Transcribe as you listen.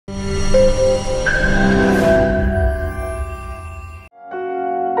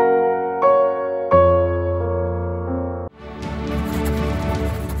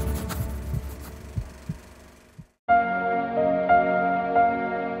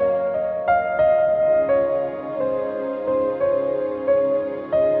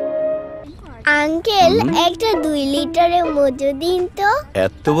Uncle একটা 2 লিটারের মজু দিন তো।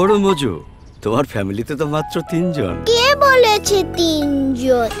 এত বড় মজু? তোমার ফ্যামিলিতে তো মাত্র 3 জন। কে বলেছে 3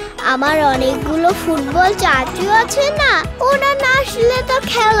 জন? আমার অনেকগুলো ফুটবল চাচু আছে না, ওরা না আসলে তো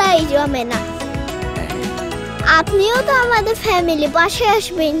খেলাই জমে না। আপনিও তো আমাদের ফ্যামিলি পাশে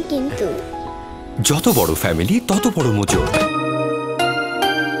আসবেন কিন্তু। যত বড় ফ্যামিলি তত বড় মজু।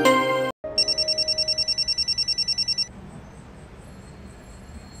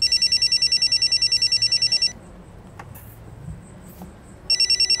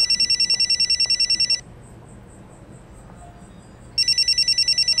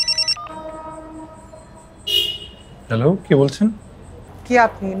 হ্যালো, কে বলছেন? কি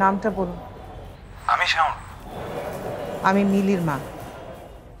আপনি? নামটা বলুন। আমি শাওন। আমি মিলির মা।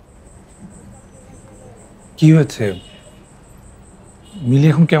 কি হয়েছে? মিলি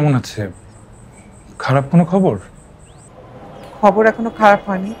এখন কেমন আছে? খারাপ কোনো খবর? খবর এখনো খারাপ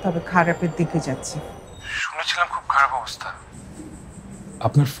হয়নি, তবে খারাপের দিকে যাচ্ছে। শুনেছিলাম খুব খারাপ অবস্থা।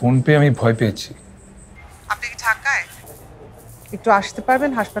 আপনার ফোন পেয়ে আমি ভয় পেয়েছি। আপনি কি ঢাকায়? একটু আসতে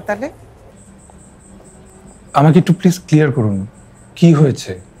পারবেন হাসপাতালে? আমাকে একটু প্লিজ ক্লিয়ার করুন, কি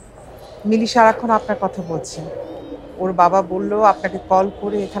হয়েছে? মিলি সারাক্ষণ আপনার কথা বলছে। ওর বাবা বলল আপনাকে কল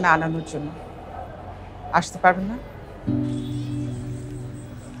করে এখানে আনানোর জন্য। আসতে পারবেন না?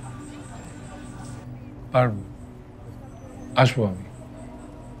 পারবো, আসবো আমি।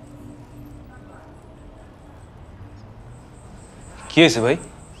 কি হয়েছে ভাই?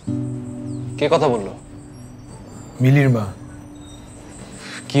 কে কথা বললো? মিলির মা।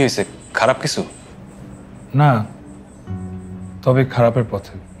 কি হয়েছে? খারাপ কিছু? না, তবে খারাপের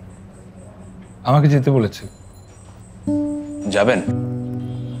পথে। আমাকে যেতে বলেছে। যাবেন?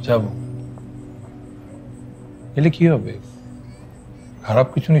 যাব। এলে কি হবে? খারাপ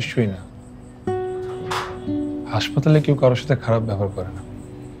কিছু নিশ্চয়ই না। হাসপাতালে কেউ কারোর সাথে খারাপ ব্যবহার করে না।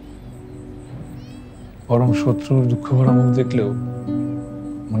 বরং শত্রুর দুঃখ ভরা মুখ দেখলেও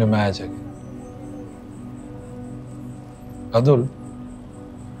মনে মায়া জাগে। বাদল,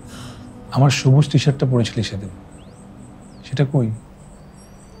 আমার সবুজ টি শার্টটা পরেছিলি সেদিন, সেটা কই?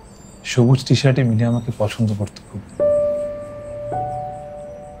 সবুজ টি শার্টে মিলে আমাকে পছন্দ করতো খুব।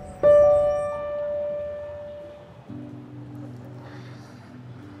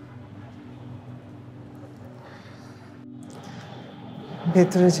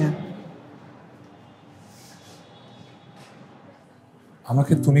 ভেতরে যান।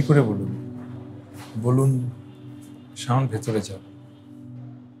 আমাকে তুমি করে বলুন। বলুন শাওন ভেতরে যাও।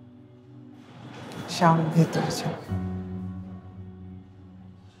 শাওন ভেতরে যান।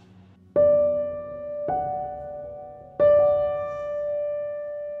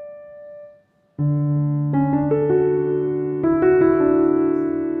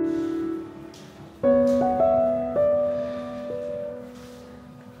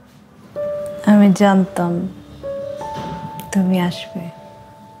 আমি জানতাম তুমি আসবে।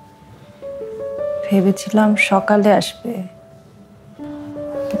 ভেবেছিলাম সকালে আসবে,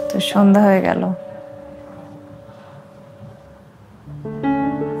 কিন্তু সন্ধ্যা হয়ে গেল।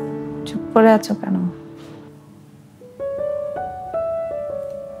 চুপ করে আছো কেন?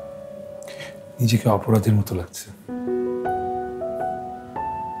 নিজেকে অপরাধীর মতো লাগছে।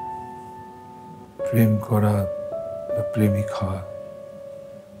 প্রেম করা বা প্রেমিক হওয়া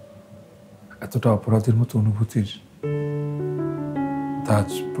এতটা অপরাধের মতো অনুভূতির তা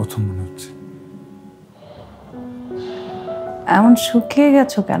আজ প্রথম মনে হচ্ছে। এমন শুকিয়ে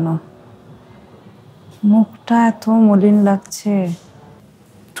গেছো কেন? মুখটা এত মলিন লাগছে।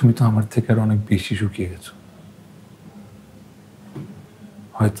 তুমি তো আমার থেকে আর অনেক বেশি শুকিয়ে গেছো।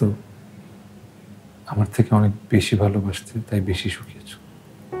 হয়তো আমার থেকে অনেক বেশি ভালোবাসতে, তাই বেশি শুকিয়েছো।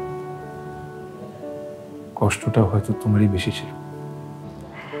 কষ্টটা হয়তো তোমারই বেশি ছিল।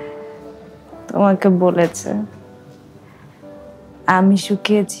 তোমাকে বলেছে আমি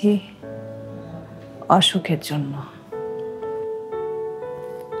শুকিয়েছি অসুখের জন্য।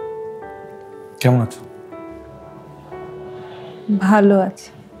 কেমন আছো? ভালো আছি।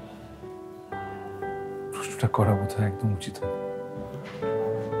 প্রশ্নটা করা বোধহয় একদম উচিত হয়।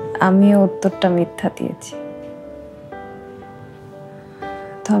 আমিও উত্তরটা মিথ্যা দিয়েছি,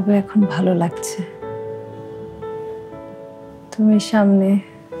 তবে এখন ভালো লাগছে তুমি সামনে,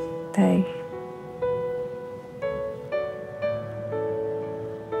 তাই।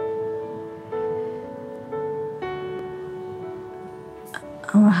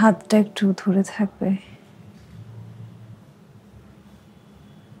 আমার হাতটা একটু ধরে থাকবে?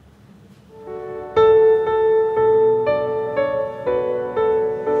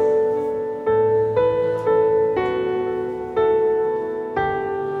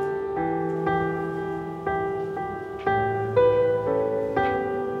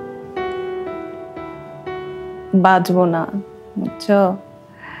 বাঁচবো না, বুঝছো?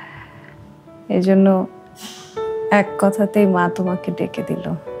 এই জন্য এক কথাতেই মা তোমাকে ডেকে দিল।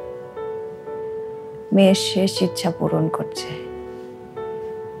 মেয়ের শেষ ইচ্ছা পূরণ করছে।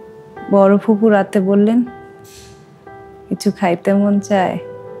 বড় ফুপু রাতে বললেন কিছু খাইতে মন চায়।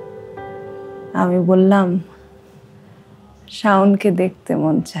 আমি বললাম শাওনকে দেখতে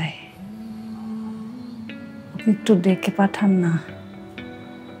মন চায়, একটু ডেকে পাঠান না।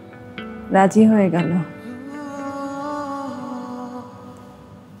 রাজি হয়ে গেল।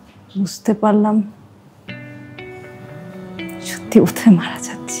 বুঝতে পারলাম সত্যি উঠে মারা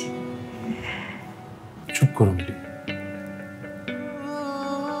যাচ্ছে। চুপ করো মিলি,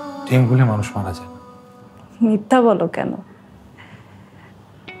 ডেঙ্গু হলে মানুষ মারা যায় না। মিথ্যা বলো কেন?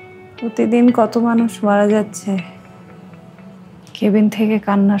 প্রতিদিন কত মানুষ মারা যাচ্ছে, কেবিন থেকে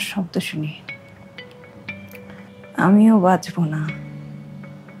কান্নার শব্দ শুনি। আমিও বাঁচবো না।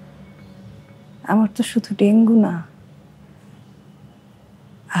 আমার তো শুধু ডেঙ্গু না,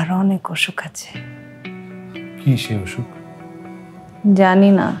 আর অনেক অসুখ আছে। কি সে অসুখ? জানি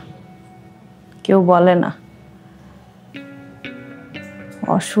না, কেউ বলে না।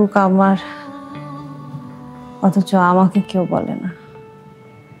 অসুখ আমার, অথচ আমাকে কেউ বলে না।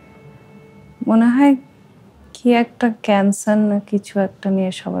 মনে হয় কি একটা ক্যান্সার না কিছু একটা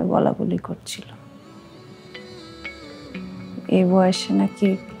নিয়ে সবাই বলা বলি করছিল। এই বয়সে নাকি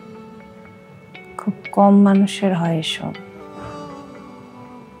খুব কম মানুষের হয় এসব।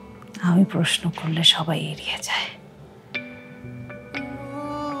 আমি প্রশ্ন করলে সবাই এড়িয়ে যায়।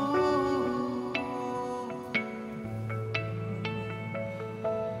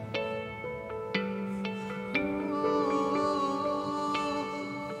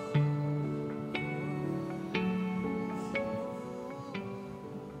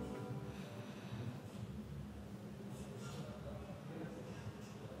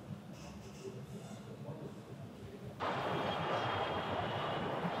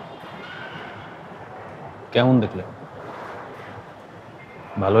 কেমন দেখলে?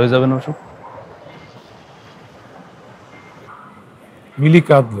 ভালো হয়ে যাবে না অসুখ? মিলি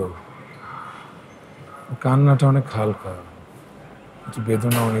কাঁদলো, কান্নাটা অনেক হালকা, কিন্তু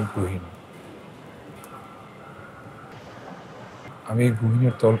বেদনা অনেক গহীন। আমি এই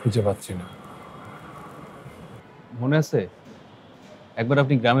গহীনের তল খুঁজে পাচ্ছি না। মনে আছে একবার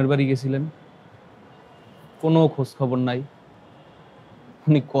আপনি গ্রামের বাড়ি গেছিলেন, কোনো খোঁজ খবর নাই?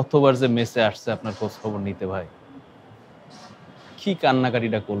 উনি কতবার যে মেসে আসছে আপনার খোঁজ খবর নিতে, ভাই কি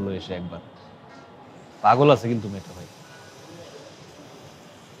কান্নাকাটিটা করলো এসে একবার। পাগল আছে কিন্তু মেয়েটা ভাই।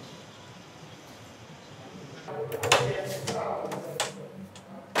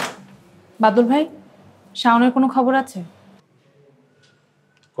 বাদল ভাই, শাওনের কোনো খবর আছে?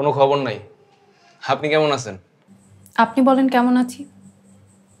 কোনো খবর নাই। আপনি কেমন আছেন? আপনি বলেন কেমন আছি।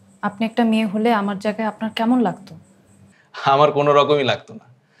 আপনি একটা মেয়ে হলে আমার জায়গায় আপনার কেমন লাগতো? আমার কোনো রকমই লাগতো না।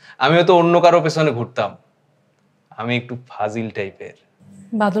 আমি হয়তো অন্য কারো পেছনে ঘুরতাম। আমি একটু ফাজিল টাইপের।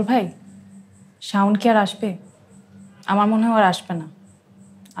 বাদল ভাই, শাওন কি আর আসবে? আমার মনে হয় আর আসবে না।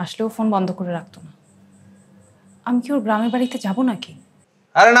 আসলেও ফোন বন্ধ করে রাখতো না। আমি কি ওর গ্রামের বাড়িতে যাব নাকি?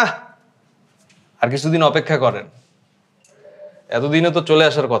 আরে না, আর কিছুদিন অপেক্ষা করেন। এতদিনে তো চলে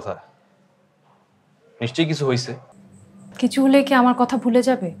আসার কথা। নিশ্চয়ই কিছু হয়েছে। কিছু হলে কি আমার কথা ভুলে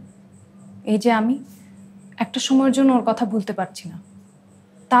যাবে? এই যে আমি একটা সময়ের জন্য ওর কথা ভুলতে পারছি না,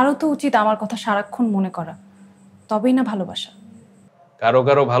 তারও তো উচিত আমার কথা সারাক্ষণ মনে করা। তবেই না ভালোবাসা। কারো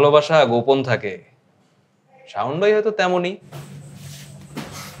কারো ভালোবাসা গোপন থাকে। শাওন ভাই হয়তো তেমনই।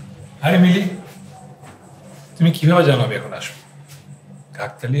 আরে মিলি, তুমি কিভাবে জানো আমি এখন আসবো?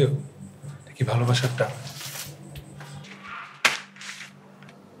 কাকতালিও কি ভালোবাসারটা?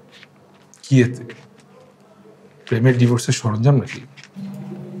 কি এতে প্রেমের ডিভোর্সের সরঞ্জাম নাকি?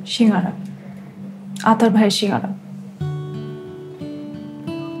 সিঙ্গারা, আতার ভাইয়ের সিঙ্গারা।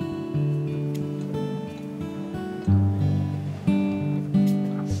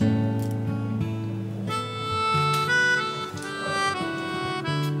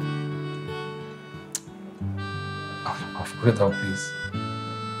 অফ করে দাও প্লিজ,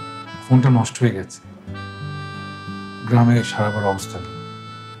 ফোনটা নষ্ট হয়ে গেছে। গ্রামে সারাবার অবস্থা নেই।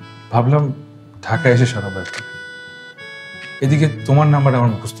 ভাবলাম ঢাকায় এসে সারাবার করে। এদিকে তোমার নাম্বার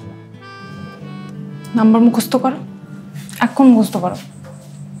আমার মুখস্থ না। নাম্বার মুখস্থ করো, এখন মুখস্থ করো।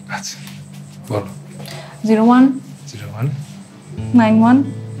 আচ্ছা বলো। 01 01 91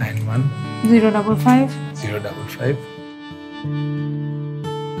 91 055 055।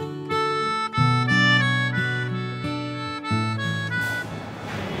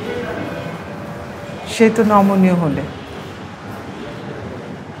 সে তো নমনীয় হলে।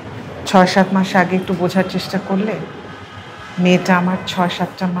 6-7 মাস আগে একটু বোঝার চেষ্টা করলে মেয়েটা আমার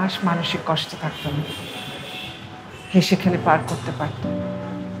 6-7টা মাস মানসিক কষ্টে থাকতো না। হেসে খেলে পার করতে পারত।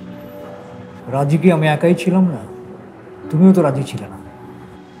 রাজি কি আমি একাই ছিলাম না? তুমিও তো রাজি ছিলে না।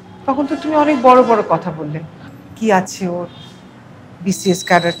 তখন তো তুমি অনেক বড় বড় কথা বললে, কি আছে ওর, বিসিএস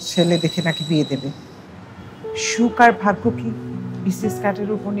ক্যাডার ছেলে দেখে নাকি বিয়ে দেবে। সুখ আর ভাগ্য কি বিসিএস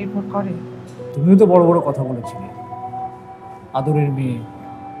ক্যাডারের উপর নির্ভর করে? তুমিও তো বড় বড় কথা বলেছিলে, আদরের মেয়ে,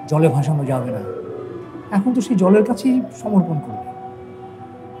 জলে ভাসানো যাবে না। এখন তো সেই জলের কাছেই সমর্পণ করবে।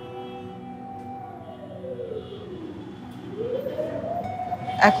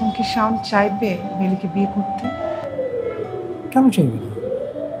 এখন কি শাওন চাইবে মিলিকে বিয়ে করতে? কেন চাইবে না?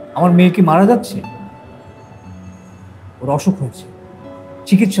 আমার মেয়ে কি মারা যাচ্ছে? ওর অসুখ হয়েছে,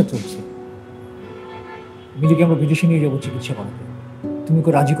 চিকিৎসা চলছে। মিলিকে আমরা বিদেশে নিয়ে যাবো চিকিৎসা করাতে। তুমি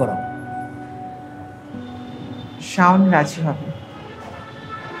ওকে রাজি করাও। শাওন রাজি হবে।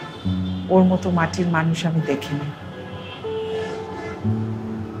 ওর মতো মাটির মানুষ আমি দেখিনি।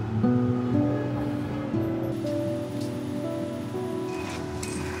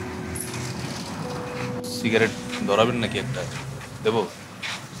 সিগারেট ধরাবেন নাকি একটা? দেবো?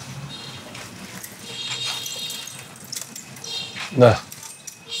 না,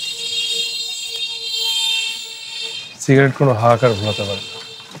 সিগারেট কোনো হাহাকার ভোলাতে পারে না।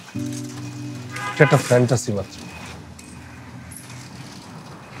 এটা একটা ফ্যান্টাসি মাত্র।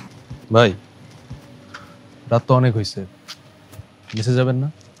 ভাই, রাত তো অনেক হয়েছে, মেসে যাবেন না?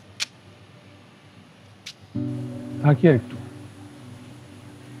 থাকি আর একটু।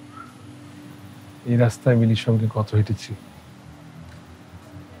 এই রাস্তায় মিলির সঙ্গে কত হেঁটেছি।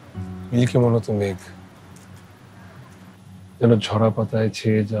 মিলিকে মনে হতো মেঘ, যেন ঝরা পাতায়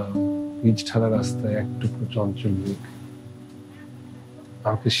ছেয়ে যাওয়া বীজ ঠালা রাস্তায় এক টুকরো চঞ্চল মেঘ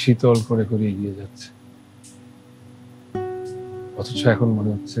আমাকে শীতল করে করে এগিয়ে যাচ্ছে। অথচ এখন মনে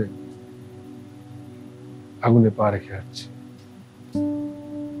হচ্ছে আগুনে পা রেখে হাঁটছি।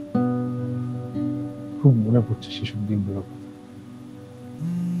 খুব মনে পড়ছে সেসব দিনগুলো।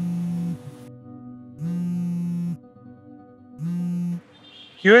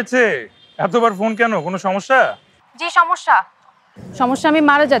 কি হয়েছে? এতবার ফোন কেন? কোনো সমস্যা? জি সমস্যা। সমস্যা, আমি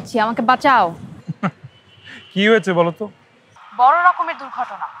মারা যাচ্ছি, আমাকে বাঁচাও। কি হয়েছে বলো তো? বড় রকমের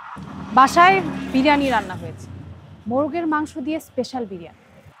দুর্ঘটনা। বাসায় বিরিয়ানি রান্না হয়েছে, মোরগের মাংস দিয়ে স্পেশাল বিরিয়ানি।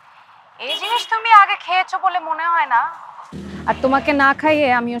 এই জিনিস তুমি আগে খেয়েছো বলে মনে হয় না, আর তোমাকে না খাইয়ে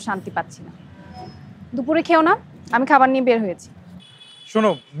আমিও শান্তি পাচ্ছি না। দুপুরে খেও না, আমি খাবার নিয়ে বের হয়েছি।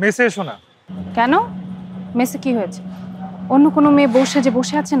 শোনো, মেসে এসো না। কেন? মেসে কি হয়েছে? অন্য কোনো মেয়ে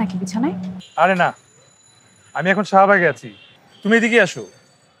বসে আছে নাকি বিছানায়? আরে না, আমি এখন শাহবাগে আছি, তুমি এদিকে আসো।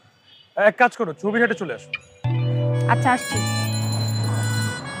 এক কাজ করো, চৌবিরহাটে চলে আসো। আচ্ছা আসছি।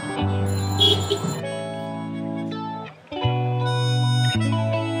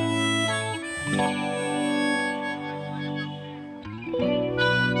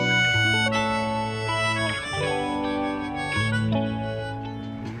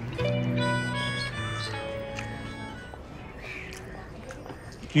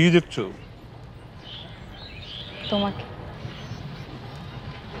 কি দেখছো? তোমাকে।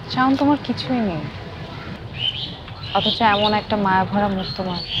 শাওন, তোমার কিছুই নেই, অথচ এমন একটা মায়া ভরা মুখ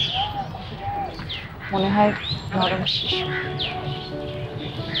তোমার, মনে হয় নরম শিশু।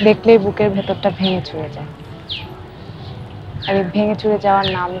 দেখলেই বুকের ভেতরটা ভেঙে চুরে যায়, আর এই ভেঙে চুরে যাওয়ার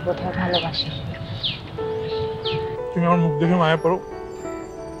নামই বোধহয় ভালোবাসা। তুমি আমার মুখ দেখে মায়া পড়ো,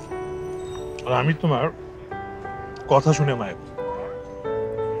 আর আমি তোমার কথা শুনে মায়া পড়ি।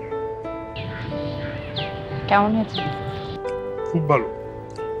 কেমন হয়েছে? খুব ভালো।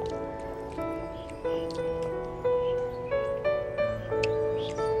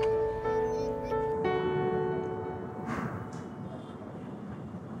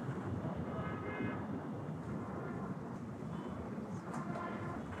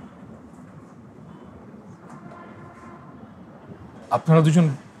 আপনারা দুজন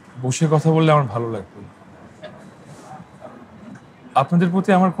বসে কথা বললে আমার ভালো লাগবে। আপনাদের প্রতি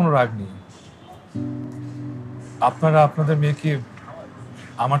আমার কোনো রাগ নেই। আপনারা আপনাদের মেয়েকে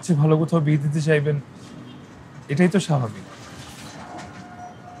আমার চেয়ে ভালো কোথাও বিয়ে দিতে চাইবেন, এটাই তো স্বাভাবিক।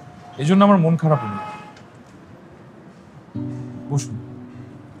 এই জন্য আমার মন খারাপ নেই। বসুন।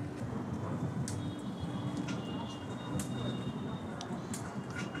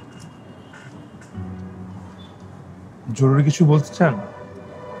 জরুরি কিছু বলতে চান?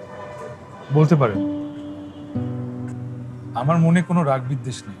 বলতে পারেন। আমার মনে কোনো রাগ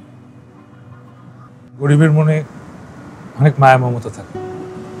বিদ্বেষ নেই। গরিবের মনে অনেক মায়া মমতা থাকে,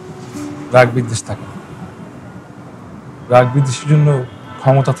 রাগ বিদ্বেষ থাকে না। রাগ বিদ্বেষের জন্য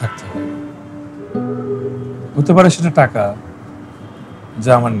ক্ষমতা থাকতে হয়। হতে পারে সেটা টাকা,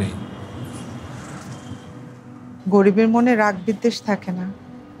 যা আমার নেই। গরিবের মনে রাগ বিদ্বেষ থাকে না,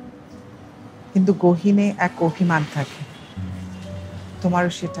 কিন্তু গহীনে এক অভিমান থাকে,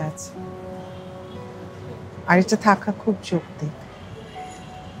 তোমারও সেটা আছে, আর এটা থাকা খুব যৌক্তিক।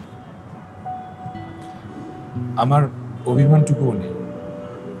 আমার অভিমানটুকুও নেই,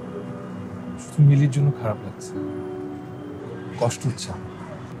 শুধু মিলির জন্য খারাপ লাগছে, কষ্ট হচ্ছে।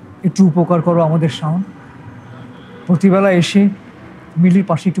 একটু উপকার করো আমাদের শাওন, প্রতিবেলা এসে মিলির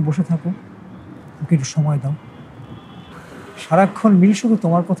পাশে একটু বসে থাকো, ওকে একটু সময় দাও। সারাক্ষণ মিল শুধু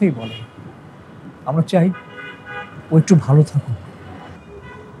তোমার কথাই বলে, আমরা চাই ও একটু ভালো থাকুক।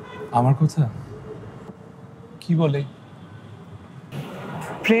 আমার কথা কি বলে?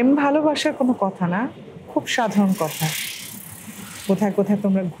 প্রেম ভালোবাসার কোনো কথা না, খুব সাধারণ কথা। কোথায় কোথায়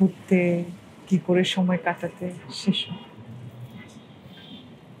তোমরা ঘুরতে, কি করে সময় কাটাতে, সেসব।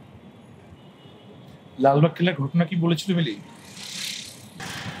 লালবাগ কেল্লার ঘটনা কি বলেছিল মিলি?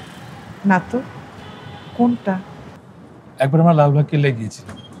 না তো, কোনটা? একবার আমরা লালবাগ কেল্লায়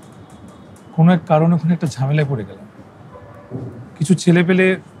গিয়েছিলাম, কোনো এক কারণে ওখানে একটা ঝামেলায় পড়ে গেলাম। কিছু ছেলে পেলে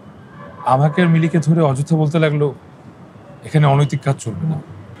আমাকে আর মিলিকে ধরে অযথা বলতে লাগলো এখানে অনৈতিক কাজ চলবে না,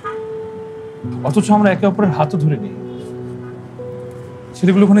 অথচ আমরা একে অপরের হাতও ধরে নিই।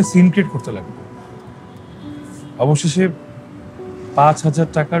 ছেলেগুলো ওখানে সিন ক্রিয়েট করতে লাগলো। অবশেষে 5,000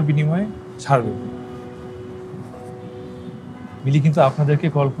 টাকার বিনিময়ে ছাড়বে। মিলি কিন্তু আপনাদেরকে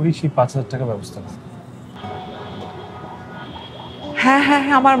কল করি সেই 5,000 টাকা ব্যবস্থা করে। হ্যাঁ হ্যাঁ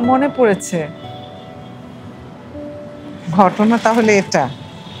হ্যাঁ, আমার মনে পড়েছে। ঘটনা তাহলে এটা?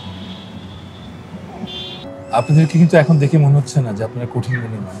 আপনাদেরকে কিন্তু এখন দেখে মনে হচ্ছে না যে আপনারা কঠিন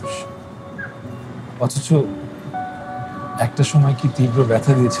মনের মানুষ, অথচ একটা সময় কি তীব্র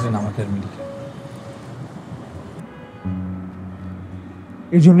ব্যথা দিয়েছিলেন আমাকে আর মিলিকে।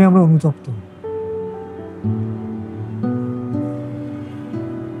 এই জন্য আমরা অনুতপ্ত।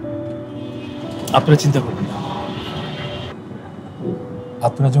 আপনারা চিন্তা করবেন না,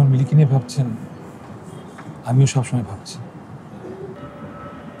 আপনারা যেমন মিলিকে নিয়ে ভাবছেন আমিও সবসময় ভাবছি।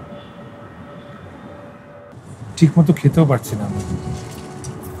 ঠিক মতো খেতেও পারছি না,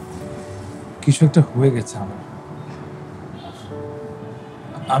 কিছু একটা হয়ে গেছে আমার।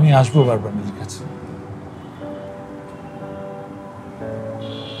 আমি আসবো বারবার মিলির কাছে।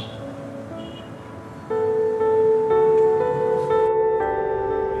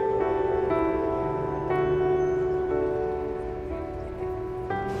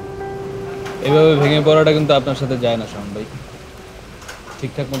 এভাবে ভেঙে পড়াটা কিন্তু আপনার সাথে যায় না শাওন ভাই,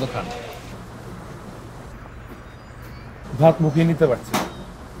 ঠিকঠাক মতো খান। ভাত মুখিয়ে নিতে পারছি না,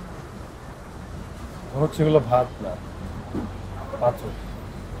 মনে হচ্ছে এগুলো ভাত না, পাথর।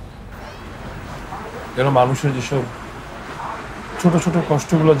 যেন মানুষের যেসব ছোট ছোট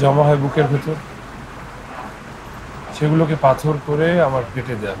কষ্টগুলো জমা হয় বুকের ভেতর, সেগুলোকে পাথর করে আমার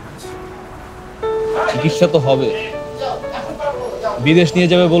পেটে দেওয়া হচ্ছে। চিকিৎসা তো হবে, বিদেশ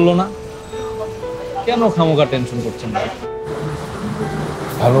নিয়ে যাবে বললো না, কেন খামোখা টেনশন করছেন ভাই?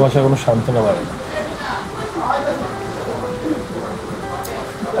 ভালোবাসা কোনো সান্ত্বনা বাড়ে না।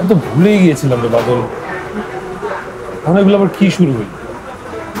 আমি তো ভুলেই গিয়েছিলাম রে বাদল, আমার এগুলো আবার কি শুরু হইল?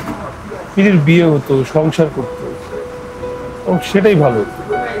 মিলির বিয়ে হতো, সংসার করতো, সেটাই ভালো হতো।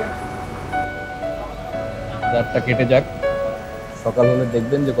 রাতটা কেটে যাক, সকাল হলে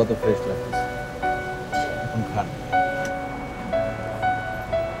দেখবেন যে কত ফ্রেশ লাগছে। এখন খান।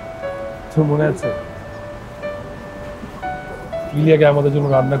 তোর মনে আছে মিলিয়াকে আমাদের জন্য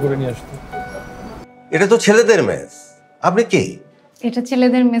রান্না করে নিয়ে আসতো? এটা তো ছেলেদের মেস, আপনি কি? এটা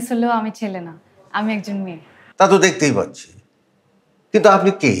ছেলেদের মেস হলেও আমি ছেলে না, আমি একজন মেয়ে। তা তো দেখতেই পাচ্ছি, কিন্তু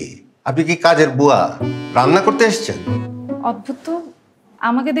আপনি কি? আপনি কি কাজের বুয়া রান্না করতে এসেছেন? অদ্ভুত তো,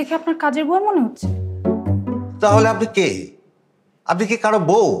 আমাকে দেখে আপনার কাজের বুয়া মনে হচ্ছে। তাহলে আপনি কে? আপনি কি কারো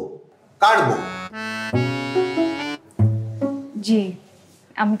বউ? কার বউ? জি,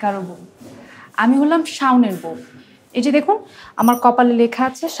 আমি কারো বউ। আমি হলাম শাওনের বউ। এই যে দেখুন, আমার কপালে লেখা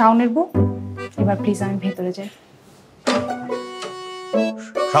আছে শাওনের বউ। এবার প্লিজ আমি ভেতরে যাই।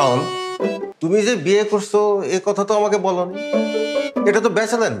 শাওন, তুমি যে বিয়ে করছো এ কথা তো আমাকে বলোনি। এটা তো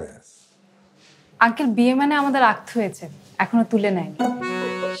ব্যাচেলার মেস। আঙ্কেল, বিয়ে মানে আমাদের আক্ত হয়েছে, এখনো তুলে নেয়নি।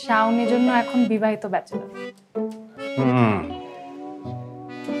 শাওনের জন্য এখন বিবাহিত ব্যাচেলর।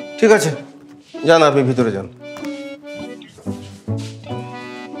 ঠিক আছে, যান আপনি ভিতরে যান।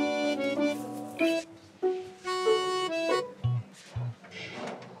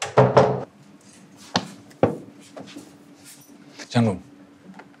 জানো,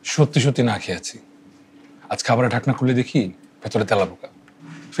 সত্যি সত্যি না খেয়ে আছি। আজ খাবারের ঢাকনা খুলে দেখি ভেতরে তেলা পোকা।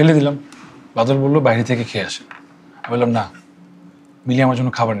 ফেলে দিলাম। বাদল বললো বাইরে থেকে খেয়ে আসে। আমি বললাম না, মিলি আমার জন্য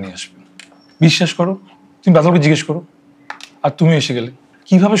খাবার নিয়ে আসবে। বিশ্বাস করো, তুমি বাদলকে জিজ্ঞেস করো, আর তুমি এসে গেলে,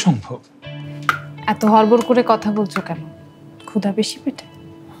 কিভাবে সম্ভব? এত হড়বড় করে কথা বলছো কেন? ক্ষুধা বেশি পেটে?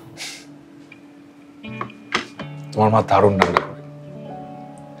 তোমার মা দারুণ রান্না করে।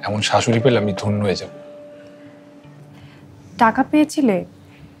 এমন শাশুড়ি পেলে আমি ধন্য হয়ে যাব। টাকা পেয়েছিলে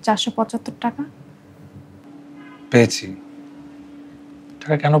 475 টাকা? পেয়েছি।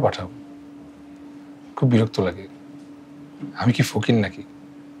 টাকা কেন পাঠাবো? খুব বিরক্ত লাগে। আমি কি ফকির নাকি?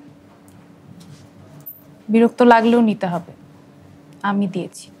 বিরক্ত লাগলেও নিতে হবে, আমি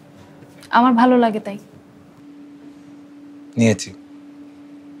দিয়েছি, আমার ভালো লাগে তাই। নিয়েছি,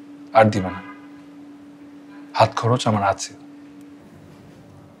 আর দিব না। হাত খরচ আমার আছে।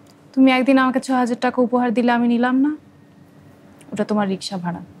 তুমি একদিন আমাকে 6000 টাকা উপহার দিলে আমি নিলাম না? ওটা তোমার রিক্সা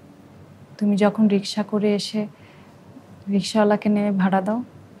ভাড়া। তুমি যখন রিক্সা করে এসে রিক্সাওয়ালাকে নেমে ভাড়া দাও,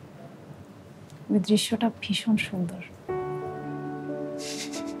 ওই দৃশ্যটা ভীষণ সুন্দর।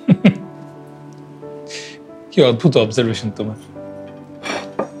 কি অদ্ভুত অবজারভেশন তোমার।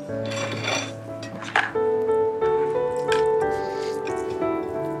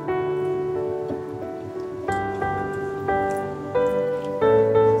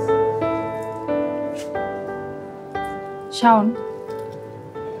 শাওন,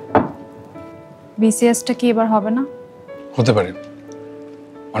 বিসিএসটা কি এবার হবে না? হতে পারে,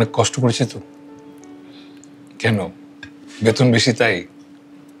 অনেক কষ্ট করেছে তো। কেন, বেতন বেশি তাই?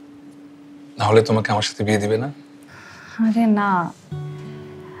 না হলে তোমাকে আমার সাথে বিয়ে দিবে না? আরে না,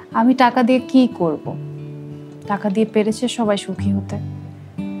 আমি টাকা দিয়ে কি করব? টাকা দিয়ে পেরেছে সবাই সুখী হতে।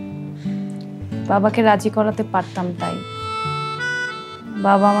 বাবাকে রাজি করাতে পারতাম তাই।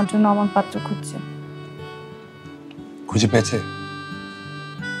 বাবা আমার জন্য আমার পাত্র খুঁজছে। খুঁজে পেয়েছে?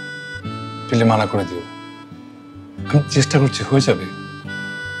 পেলে মানা করে দিও। আমি চেষ্টা করছি, হয়ে যাবে।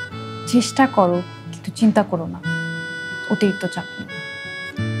 চেষ্টা করো, কিন্তু চিন্তা করো না, অতিরিক্ত চাপ নেই।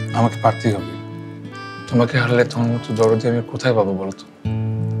 আমাকে পারতেই হবে। তোমাকে হারলে তোমার মতো দরদি আমি কোথায় পাবো বলো তো?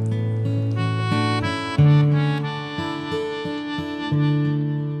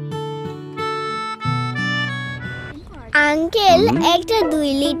 আঙ্কেল, একটা 2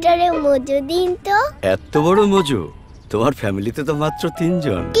 লিটারের মজু দিন তো। এত বড় মজু? তোমার ফ্যামিলিতে তো মাত্র 3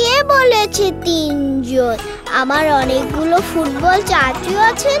 জন। কে বলেছে 3 জন? আমার অনেকগুলো ফুটবল চাচু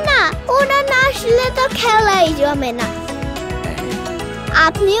আছে না, ওরা না আসলে তো খেলাই জমে না।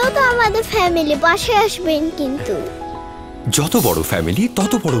 আপনিও তো আমাদের ফ্যামিলি পাশে আসবেন কিন্তু। যত বড় ফ্যামিলি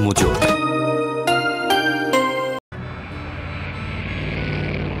তত বড় মজু।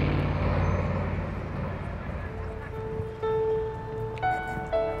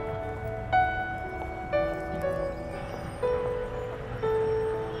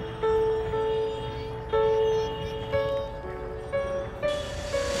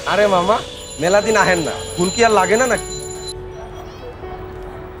 আরে মামা, মেলা দিন আহেন না, ফুল কি আর লাগে না নাকি?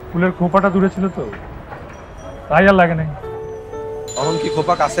 ফুলের খোপাটা দূরে ছিল তো, তাই আর লাগে নাই। তখন কি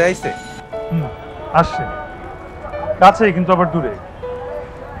খোপা কাছে আইছে? আসছে কাছে, কিন্তু আবার দূরে।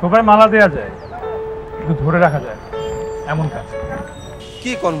 খোপায় মালা দেয়া যায়, কিন্তু ধরে রাখা যায় এমন কাছে।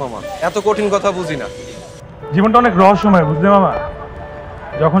 কি কোন মামা, এত কঠিন কথা বুঝি না। জীবনটা অনেক রহস্যময়, বুঝলে মামা।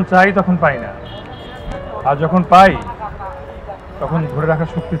 যখন চাই তখন পাই না, আর যখন পাই তখন ধরে রাখার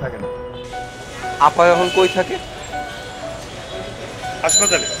শক্তি থাকে না। আপা এখন কই থাকে?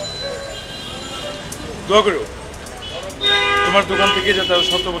 হাসপাতালে। দোয়া করো তোমার দোকান থেকে যাতে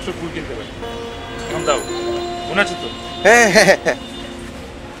 7 বছর ফুল কিনতে পারি। এখন দাও, মনে আছে তো? হ্যাঁ হ্যাঁ হ্যাঁ।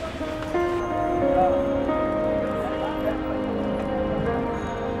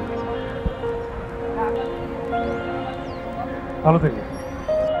 ভালো থেকে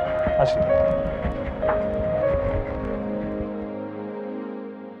আসি।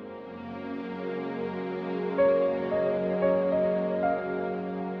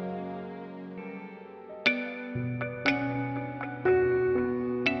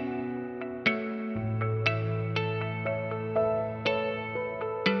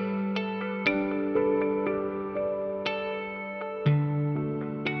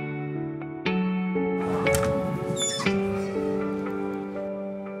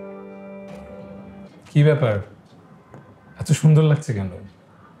 কি ব্যাপার, এত সুন্দর লাগছে কেন?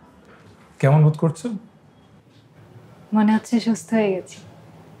 কেমন বোধ করছো? মনে হচ্ছে সুস্থ হয়ে গেছি।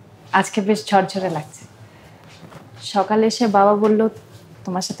 আজকে বেশ ঝরঝরে লাগছে। সকালে এসে বাবা বলল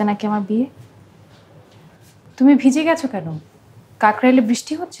তোমার সাথে নাকি আমার বিয়ে। তুমি ভিজে গেছো কেন? কাকরাইলে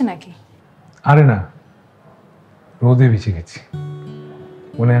বৃষ্টি হচ্ছে নাকি? আরে না, রোদে ভিজে গেছি।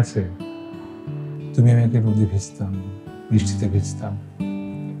 মনে আছে তুমি আমাকে রোদে ভিজতাম, বৃষ্টিতে ভিজতাম।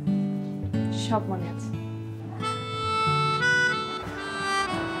 সব মনে আছে।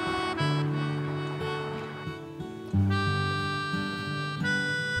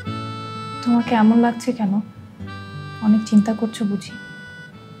 তোমাকে এমন লাগছে কেন? অনেক চিন্তা করছো বুঝি?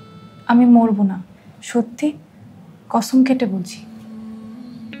 আমি মরবো না, সত্যি কসম কেটে বলছি।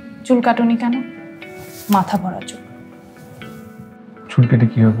 চুল কাটুনি কেন? মাথা ভরা চুল। চুল কেটে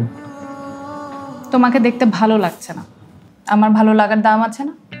কি হবে? তোমাকে দেখতে ভালো লাগছে না, আমার ভালো লাগার দাম আছে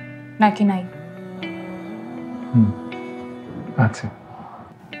না নাকি নাই? আচ্ছা,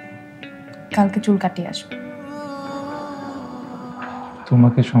 কালকে চুল কাটিয়ে আসবে।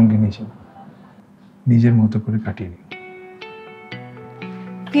 তোমাকে সঙ্গে নিয়েছি, নিজের মতো করে কাটিয়ে নিও।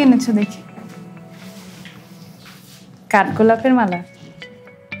 কি এনেছো দেখি? কাঠগোলাপের মালা?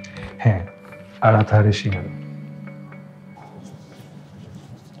 হ্যাঁ, আর আধারে শিঙাল।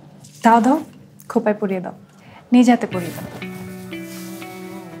 দাও দাও, খোপায় পরিয়ে দাও, নিজ হাতে পরিয়ে দাও।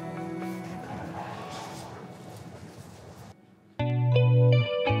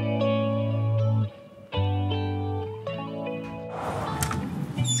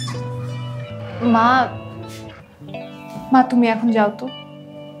 মা, মা তুমি এখন যাও তো,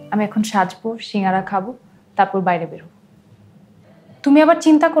 আমি এখন সাজবো, সিঙ্গারা খাবো, তারপর বাইরে বেরোবো। তুমি আবার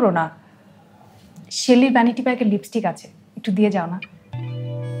চিন্তা করো না, শেলির ভ্যানিটি ব্যাগের লিপস্টিক আছে, একটু দিয়ে যাও না।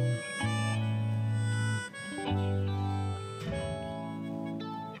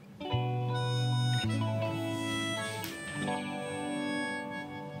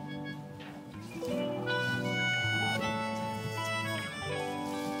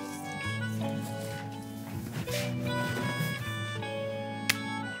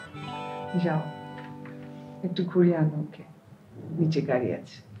 যাও, একটু ঘুরিয়ে আনো ওকে, নিচে গাড়ি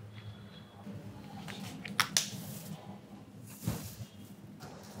আছে।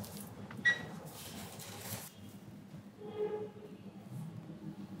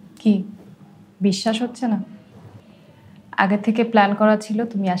 কি বিশ্বাস হচ্ছে না? আগে থেকে প্ল্যান করা ছিল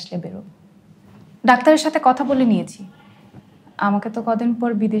তুমি আসলে বেরো। ডাক্তারের সাথে কথা বলে নিয়েছি, আমাকে তো কদিন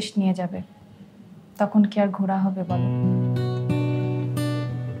পর বিদেশ নিয়ে যাবে, তখন কি আর ঘোরা হবে বলো?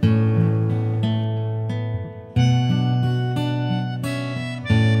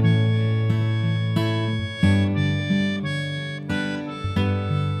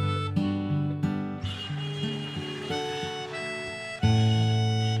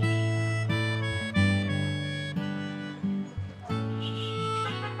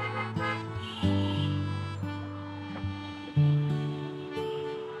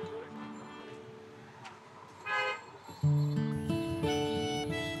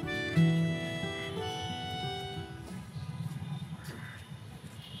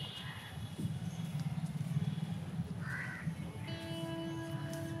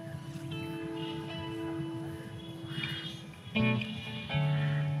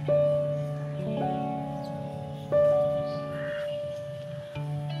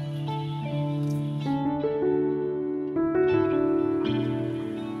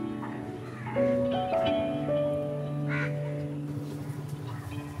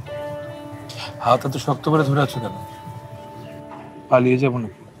 হাত এত শক্ত করে ধরে আছো কেন? পালিয়ে যাবো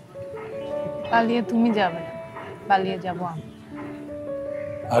নাকি? পালিয়ে তুমি যাবে না, পালিয়ে যাব আমি।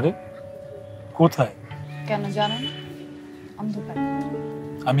 আরে কোথায়? কেন জানো না? অন্ধকারে।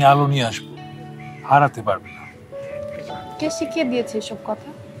 আমি আলো নিয়ে আসবো, হারাতে পারবে না। কে শিখিয়ে দিয়েছে এসব কথা?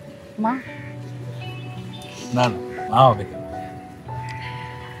 মা? না না, মা হবে কেন?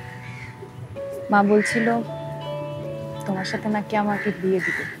 মা বলছিল তোমার সাথে নাকি আমাকে বিয়ে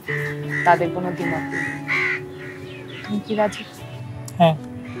দিবে, তাদের কোনো দ্বিমত নেই। তুমি কি রাজি? হ্যাঁ,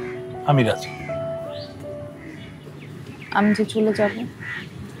 আমি রাজি। আমি যে চলে যাব,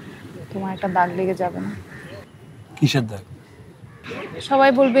 তোমার একটা দাগ লেগে যাবে না? কিসের দাগ? সবাই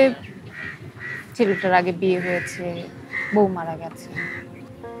বলবে ছেলেটার আগে বিয়ে হয়েছে, বউ মারা গেছে।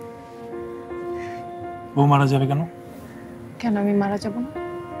 বউ মারা যাবে কেন? কেন আমি মারা যাব না?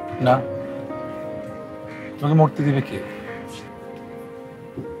 না, তোমাকে মরতে দিবে কে?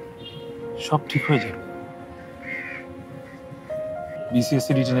 সব ঠিক হয়ে যাবে।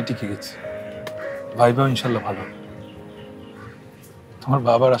 বিসিএসসি রিটেনে টিকে গেছে, ভাইবাও ইনশাল্লাহ ভালো হবে। তোমার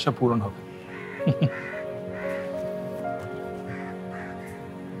বাবার আশা পূরণ হবে।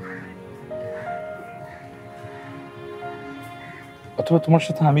 অথবা তোমার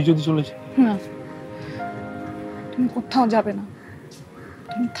সাথে আমি যদি চলে যাই? না, তুমি কোথাও যাবে না,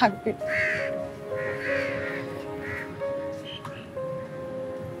 তুমি থাকবে।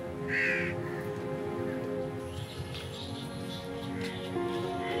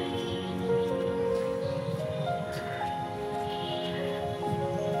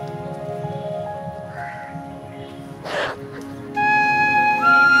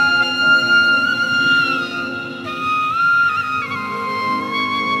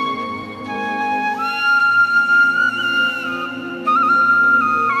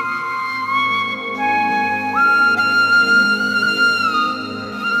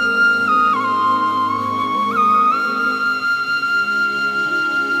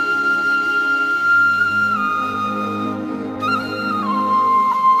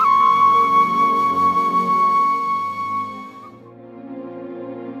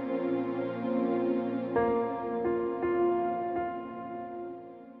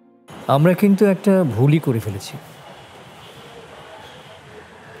 আমরা কিন্তু একটা ভুলই করে ফেলেছি।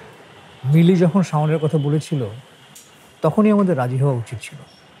 মিলি যখন শাওনের কথা বলেছিল তখনই আমাদের রাজি হওয়া উচিত ছিল।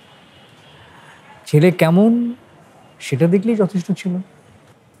 ছেলে কেমন সেটা দেখলেই যথেষ্ট ছিল।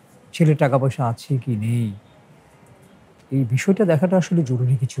 ছেলে টাকা পয়সা আছে কি নেই এই বিষয়টা দেখাটা আসলে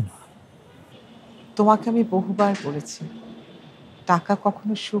জরুরি কিছু না। তোমাকে আমি বহুবার বলেছি, টাকা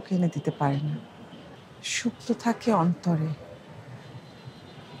কখনো সুখ এনে দিতে পারে না, সুখ তো থাকে অন্তরে।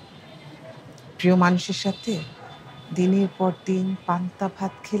 প্রিয় মানুষের সাথে দিনের পর দিন পান্তা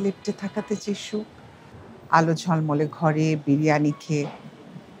ভাত খেয়ে লেপ্টে থাকাতে যে সুখ, আলো ঝলমলে ঘরে বিরিয়ানি খেয়ে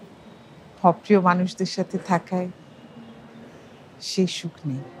অপ্রিয় মানুষদের সাথে থাকায় সেই সুখ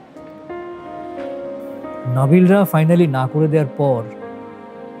নেই। নাবিলরা ফাইনালি না করে দেওয়ার পর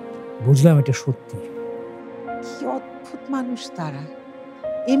বুঝলাম এটা সত্যি। কি অদ্ভুত মানুষ তারা,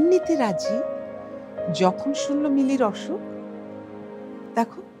 এমনিতে রাজি, যখন শুনলো মিলির অসুখ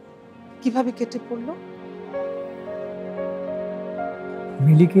দেখো কিভাবে কেটে পড়লো।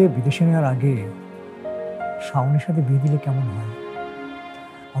 মিলিকে বিদেশে নেওয়ার আগে শাওনের সাথে বিয়ে দিলে কেমন হয়?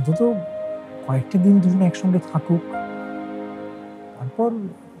 অন্তত কয়েকটা দিন দুজনে একসঙ্গে থাকুক, তারপর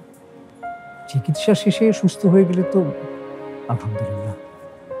চিকিৎসা শেষে সুস্থ হয়ে গেলে তো আলহামদুলিল্লাহ।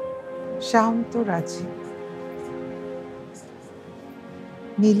 শাওন তো রাজি,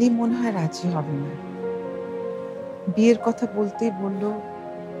 মিলি মনে হয় রাজি হবে না। বিয়ের কথা বলতেই বলল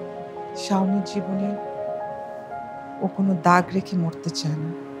শাওনের জীবনে ও কোনো দাগ রেখে মরতে চায়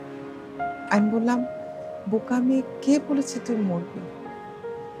না। আমি বললাম, বোকা মেয়ে, কে বলেছে তুই মরবি?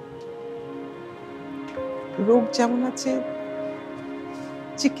 রোগ যেমন আছে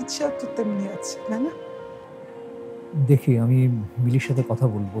চিকিৎসা তো তেমনি আছে, না না? দেখি, আমি মিলির সাথে কথা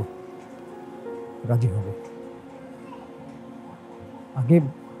বলবো, রাজি হবে। আগে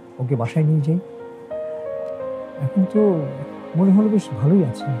ওকে বাসায় নিয়ে যাই। এখন তো মনে হলো বেশ ভালোই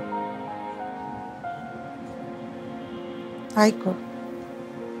আছে। তাই কর।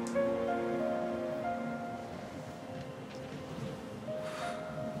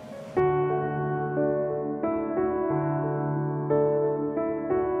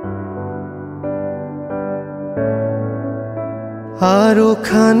 আরো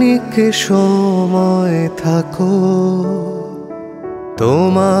খানিক সময় থাকো,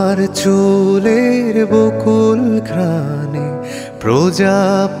 তোমার চুলের বকুল ঘ্রাণে,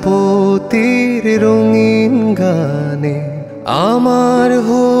 প্রজাপতির রঙিন গানে, আমার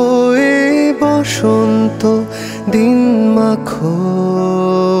হয়ে বসন্ত দিন মাখো,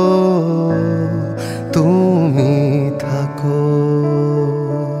 তুমি থাকো।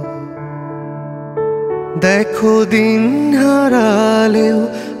 দেখো দিন হারালেও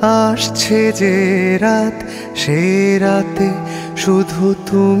আসছে যে রাত, সে রাতে শুধু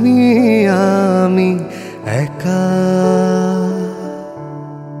তুমি আমি একা।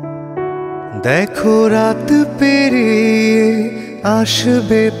 দেখো রাত পেরিয়ে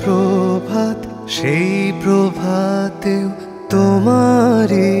আসবে প্রভাত, সেই প্রভাতেও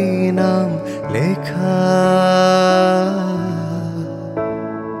তোমারই নাম লেখা।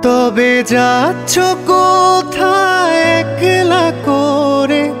 তবে যাচ্ছ কোথায় একলা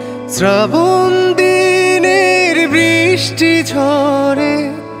করে, শ্রাবণ দিনের বৃষ্টি ঝরে,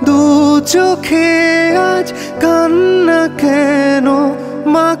 দু চোখে আজ কান্না কেন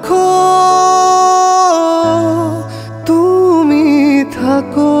মাখো, তুমি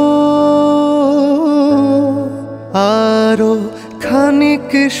থাকো। আরো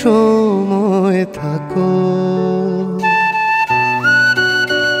খানিক সময় থাকো।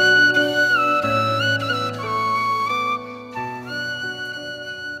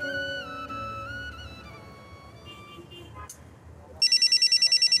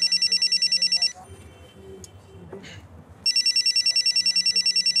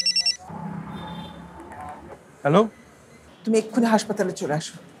 হ্যালো, তুমি এক্ষুনি হাসপাতালে চলে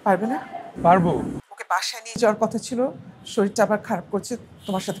আসো, পারবে না? পারবো। ওকে বাসায় নিয়ে যাওয়ার কথা ছিল, শরীরটা আবার খারাপ করছে,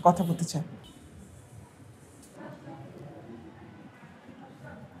 তোমার সাথে কথা বলতে চাই।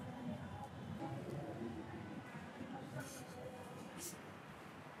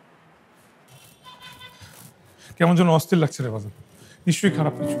 কেমন যেন অস্থির লাগছে রে বাজার, নিশ্চয়ই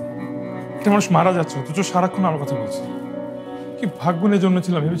খারাপ কিছু। একটা মানুষ মারা যাচ্ছে অথচ সারাক্ষণ আমার কথা বলছে। কি ভাগ্য নিয়ে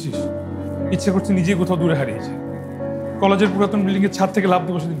জন্মেছিলাম ভেবেছিস? ইচ্ছে করছে নিজেই কোথাও দূরে হারিয়েছে। কলেজের পুরাতন বিল্ডিং এর ছাদ থেকে লাফ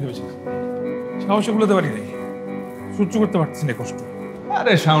দেবো সেদিন ভেবেছিলাম, সাহসে বলতে পারি নাই, সহ্য করতে পারছি না কষ্ট।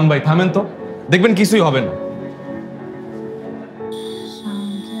 আরে শাওন ভাই থামেন তো, দেখবেন কিছুই হবে না।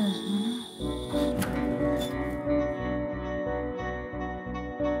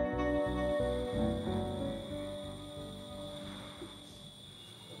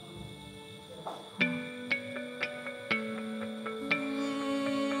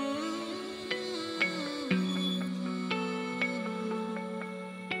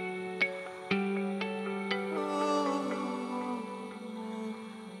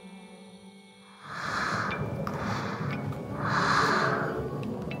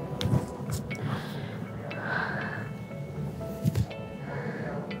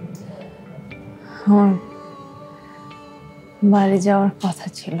 আমার বাড়ি যাওয়ার কথা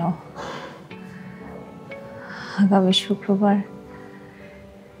ছিল। আগামী শুক্রবার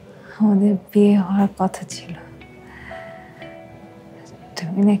আমাদের বিয়ে হওয়ার কথা ছিল।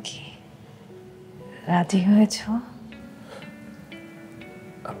 তুমি নাকি রাজি হয়েছ?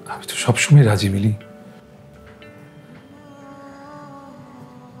 আমি তো সবসময় রাজি মিলি।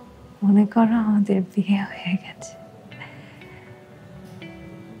 মনে করো আমাদের বিয়ে হয়ে গেছে,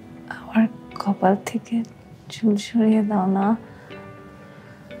 আমার কপাল থেকে চুল সরিয়ে দাও না।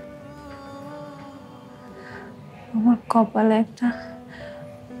 আমার কপালে একটা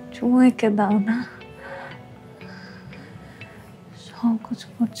চুমু এঁকে দাও না। সংকোচ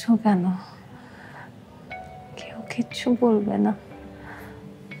করছো কেন? কেউ কিচ্ছু বলবে না,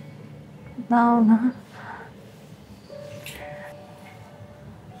 দাও না।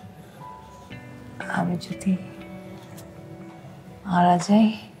 আমি যদি মারা যাই,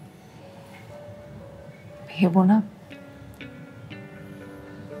 ভেবো না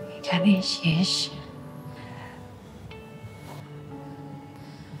এখানেই শেষ।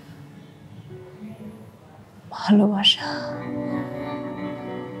 ভালোবাসা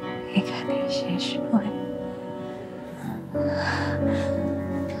এখানেই শেষ নয়।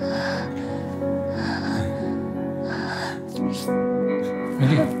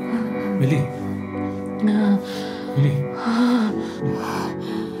 মিলি, মিলি, মিলি।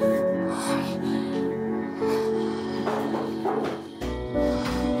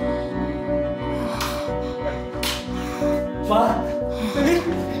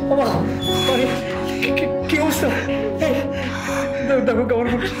 কি অবস্থা? দেখো কেমন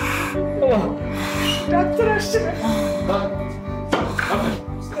করছে। ডাক্তার আসছে।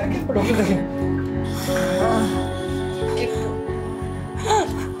 ডক্টর দেখেন।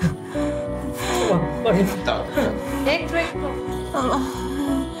 একটু একটু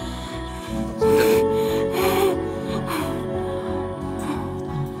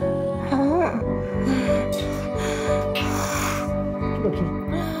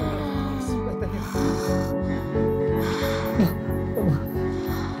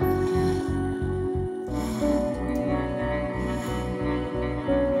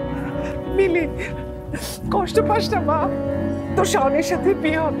মিলি, কষ্ট পাস না মা। তোর শাওনের সাথে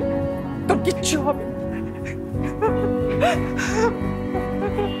বিয়ে হবে, তোর কিচ্ছু হবে না।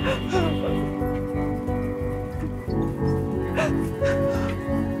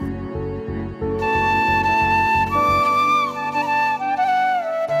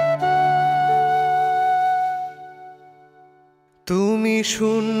 তুমি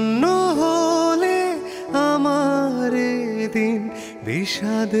শূন্য হলে আমার দিন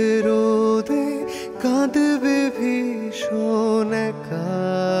বিষাদ রোদে কাঁদবে ভীষণ একা।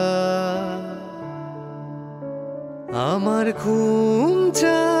 আমার ঘুম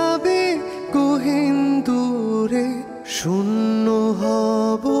যাবে গহীন দূরে, শূন্য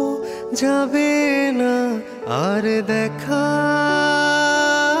হব যাবে না আর দেখা।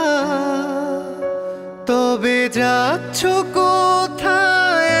 তবে যাচ্ছ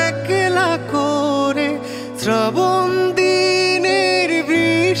কোথায় একলা করে, শ্রাবণ দিনের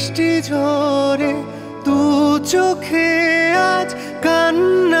বৃষ্টি ঝরে। দু চোখে আজ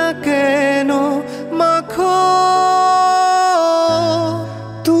কান্না কেন মাখো,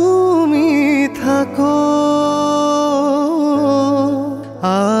 তুমি থাকো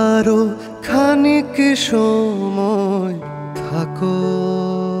আরো খানিক সময় থাকো।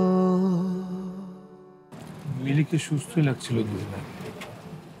 মিলিকে সুস্থই লাগছিল দুদিন আগে,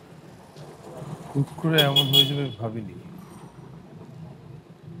 হুট করে এমন হয়ে যাবে ভাবিনি।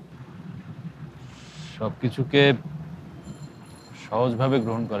 সবকিছুকে সহজভাবে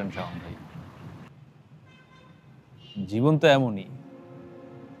গ্রহণ করেন শাওন ভাই। জীবন তো এমনই।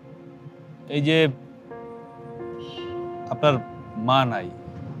 এই যে আপনার মা নাই,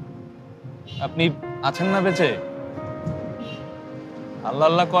 আপনি আছেন না বেঁচে, আল্লাহ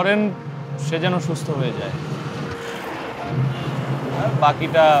আল্লাহ করেন সে যেন সুস্থ হয়ে যায়। আর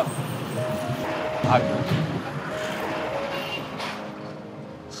বাকিটা ভাগ্য।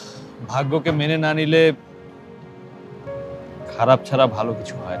 ভাগ্যকে মেনে না নিলে খারাপ ছাড়া ভালো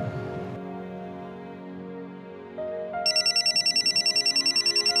কিছু হয় না।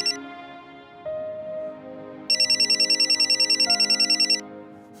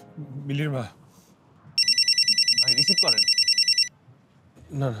 মিলির মা। ভাই রিসিভ করেন।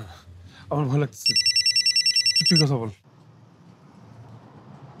 না না, আমার ভয় লাগছে। তুই কথা বল।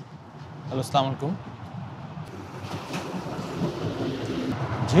 হ্যালো, আসসালামু আলাইকুম।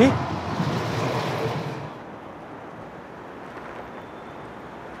 জি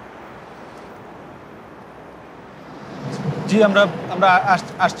জি, আমরা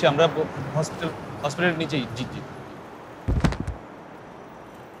আসছি। আমরা হসপিটাল হসপিটালের নিচেই। জি জি।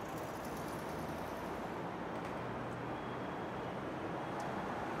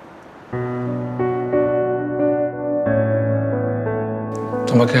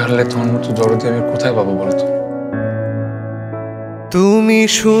 তোমাকে হারলে তোমার মতো দরদি আমি কোথায় পাবো বলতো? তুমি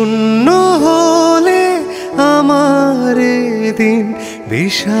শূন্য হলে আমার দিন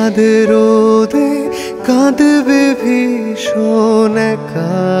বিষাদ রোদে কাঁদবে ভীষণ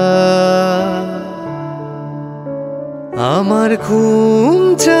একা। আমার ঘুম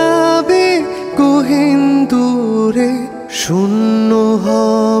যাবে গহীন দূরে, শূন্য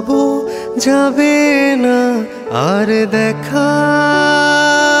হব যাবে না আর দেখা।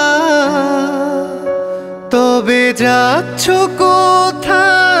 তবে যাচ্ছ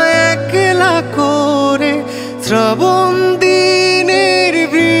কোথায় একলা করে, শ্রাবণ দিনের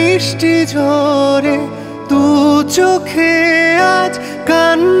বৃষ্টি ঝরে, তু চোখে আজ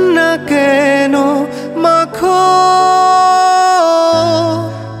কান্না কেন মাখো?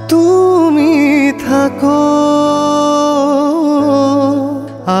 তুমি থাকো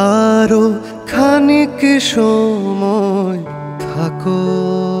আরো খানিক সময় থাকো।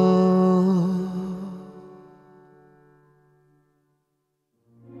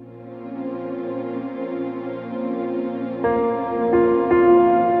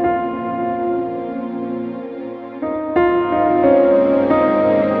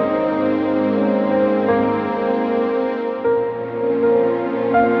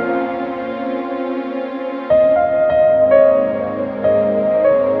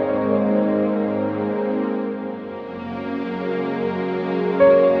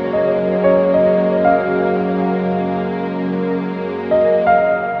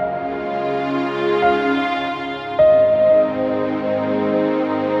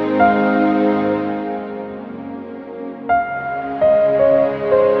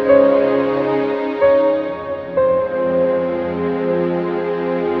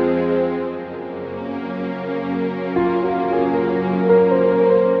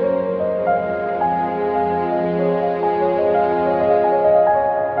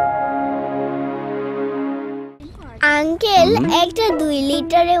 আঙ্কেল, একটা 2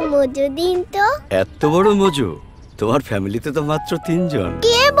 লিটারের মজু দিন তো। এত বড় মজু? তোমার ফ্যামিলিতে তো মাত্র 3 জন।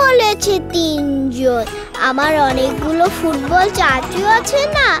 কে বলেছে 3 জন? আমার অনেকগুলো ফুটবল চাচু আছে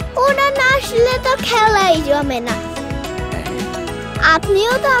না, ওরা না আসলে তো খেলাই জমে না।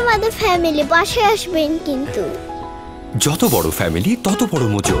 আপনিও তো আমাদের ফ্যামিলি পাশে আসবেন কিন্তু। যত বড় ফ্যামিলি তত বড়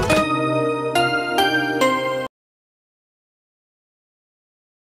মজু।